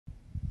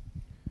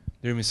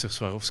Dear Mr.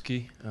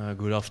 Swarovski,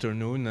 good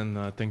afternoon,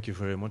 and thank you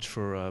very much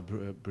for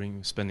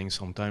spending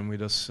some time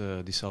with us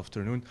this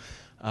afternoon.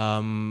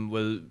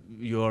 Well,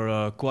 you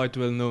are quite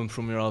well known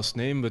from your last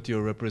name, but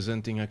you're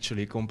representing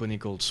actually a company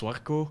called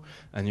SWARCO,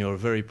 and you're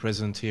very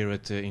present here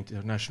at the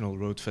International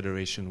Road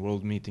Federation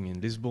World Meeting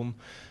in Lisbon.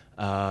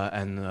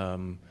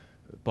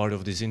 Part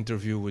of this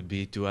interview would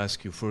be to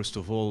ask you, first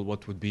of all,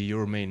 what would be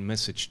your main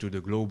message to the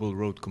global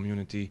road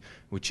community,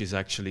 which is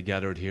actually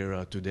gathered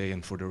here today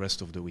and for the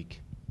rest of the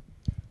week?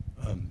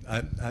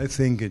 I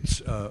think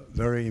it's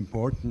very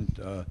important,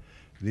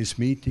 this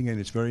meeting, and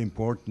it's very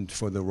important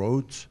for the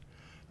roads.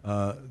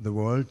 The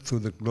world, through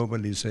the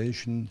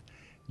globalization,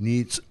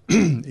 needs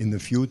in the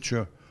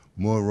future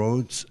more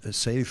roads,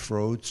 safe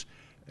roads,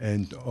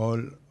 and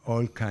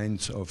all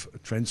kinds of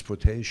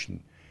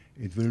transportation.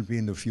 It will be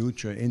in the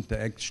future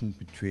interaction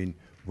between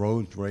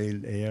road, rail,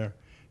 air,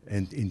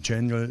 and in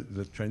general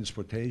the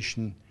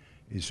transportation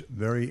is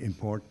very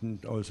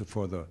important also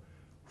for the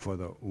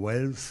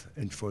wealth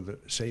and for the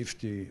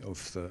safety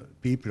of the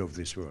people of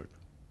this world.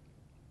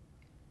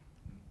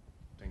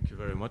 Thank you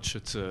very much.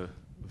 It's a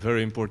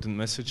very important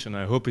message, and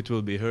I hope it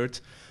will be heard.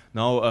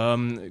 Now,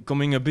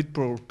 coming a bit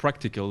more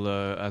practical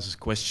as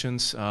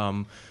questions,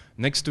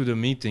 next to the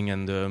meeting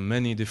and the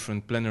many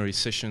different plenary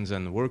sessions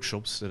and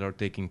workshops that are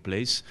taking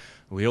place,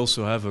 we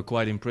also have a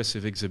quite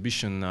impressive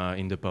exhibition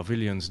in the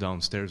pavilions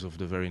downstairs of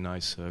the very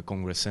nice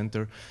Congress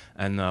Center.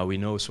 And we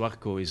know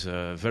SWARCO is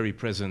very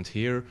present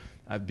here,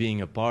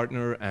 being a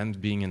partner and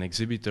being an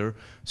exhibitor.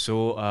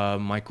 So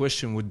my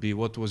question would be,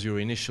 what was your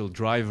initial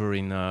driver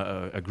in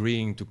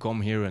agreeing to come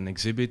here and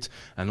exhibit?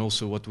 And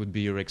also, what would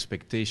be your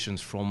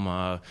expectations from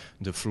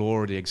the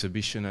floor, the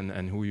exhibition,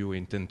 and who you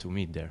intend to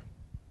meet there?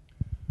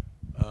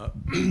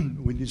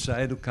 We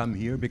decided to come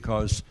here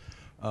because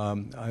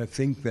I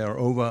think there are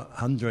over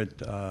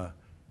 100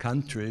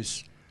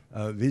 countries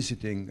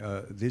visiting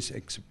this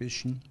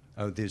exhibition,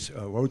 this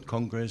Road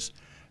Congress,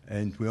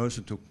 and we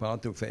also took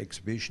part of the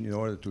exhibition in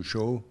order to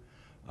show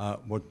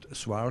what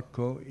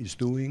SWARCO is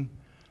doing.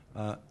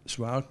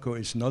 SWARCO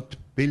is not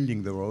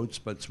building the roads,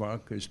 but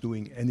SWARCO is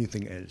doing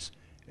anything else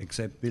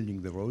except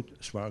building the road.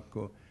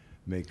 SWARCO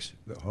makes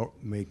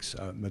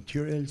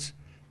materials,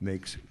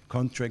 makes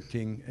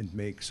contracting, and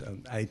makes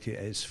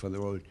ITS for the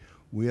road.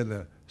 We are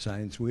the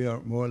science. We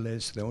are more or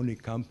less the only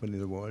company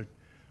in the world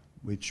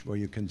where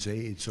you can say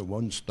it's a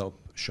one-stop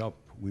shop.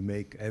 We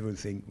make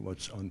everything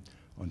what's on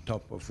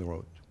top of the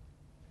road.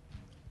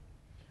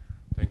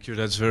 Thank you,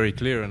 that's very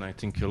clear, and I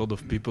think a lot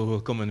of people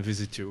will come and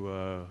visit you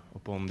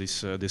upon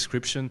this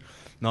description.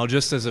 Now,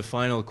 just as a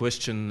final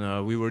question,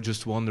 we were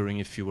just wondering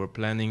if you were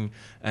planning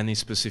any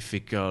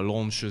specific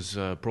launches,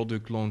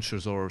 product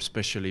launches, or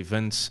special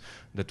events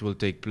that will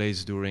take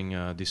place during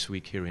this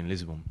week here in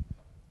Lisbon.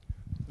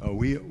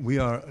 We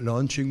are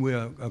launching, we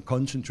are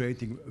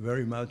concentrating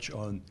very much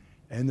on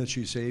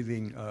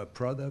energy-saving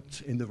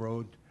products in the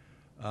road.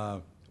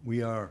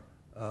 We are,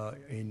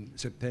 in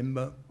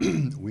September,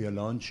 we are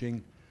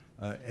launching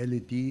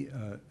LED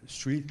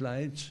street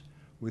lights.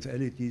 With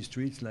LED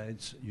street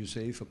lights, you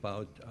save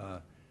about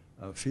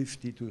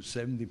 50 to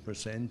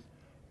 70%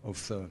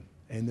 of the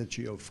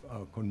energy of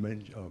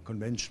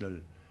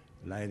conventional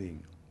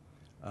lighting.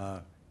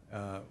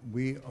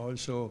 We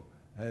also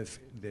have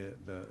the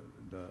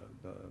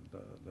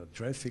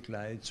traffic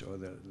lights or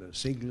the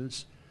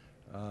signals.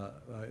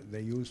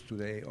 They use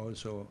today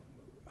also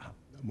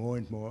more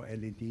and more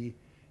LED,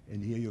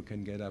 and here you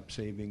can get up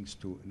savings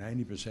to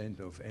 90%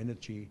 of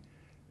energy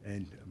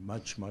and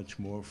much, much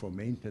more for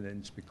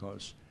maintenance,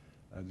 because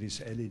this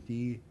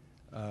LED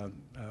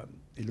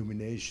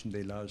illumination,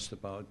 they last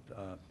about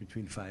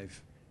between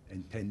 5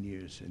 and 10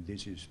 years, and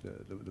this is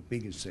the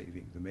biggest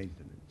saving, the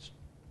maintenance.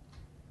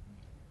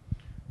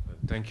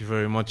 Thank you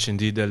very much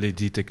indeed.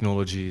 LED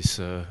technology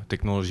is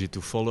technology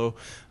to follow.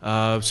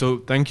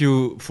 So thank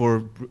you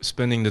for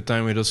spending the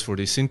time with us for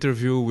this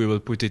interview. We will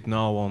put it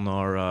now on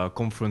our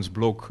conference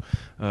blog,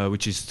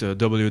 which is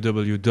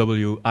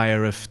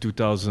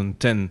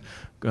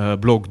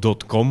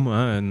www.irf2010blog.com,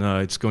 and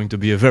it's going to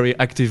be a very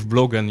active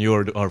blog, and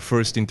you're our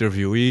first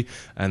interviewee.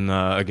 And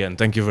again,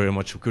 thank you very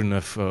much. We couldn't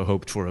have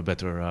hoped for a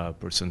better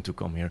person to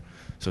come here.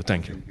 So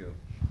thank you. Thank you.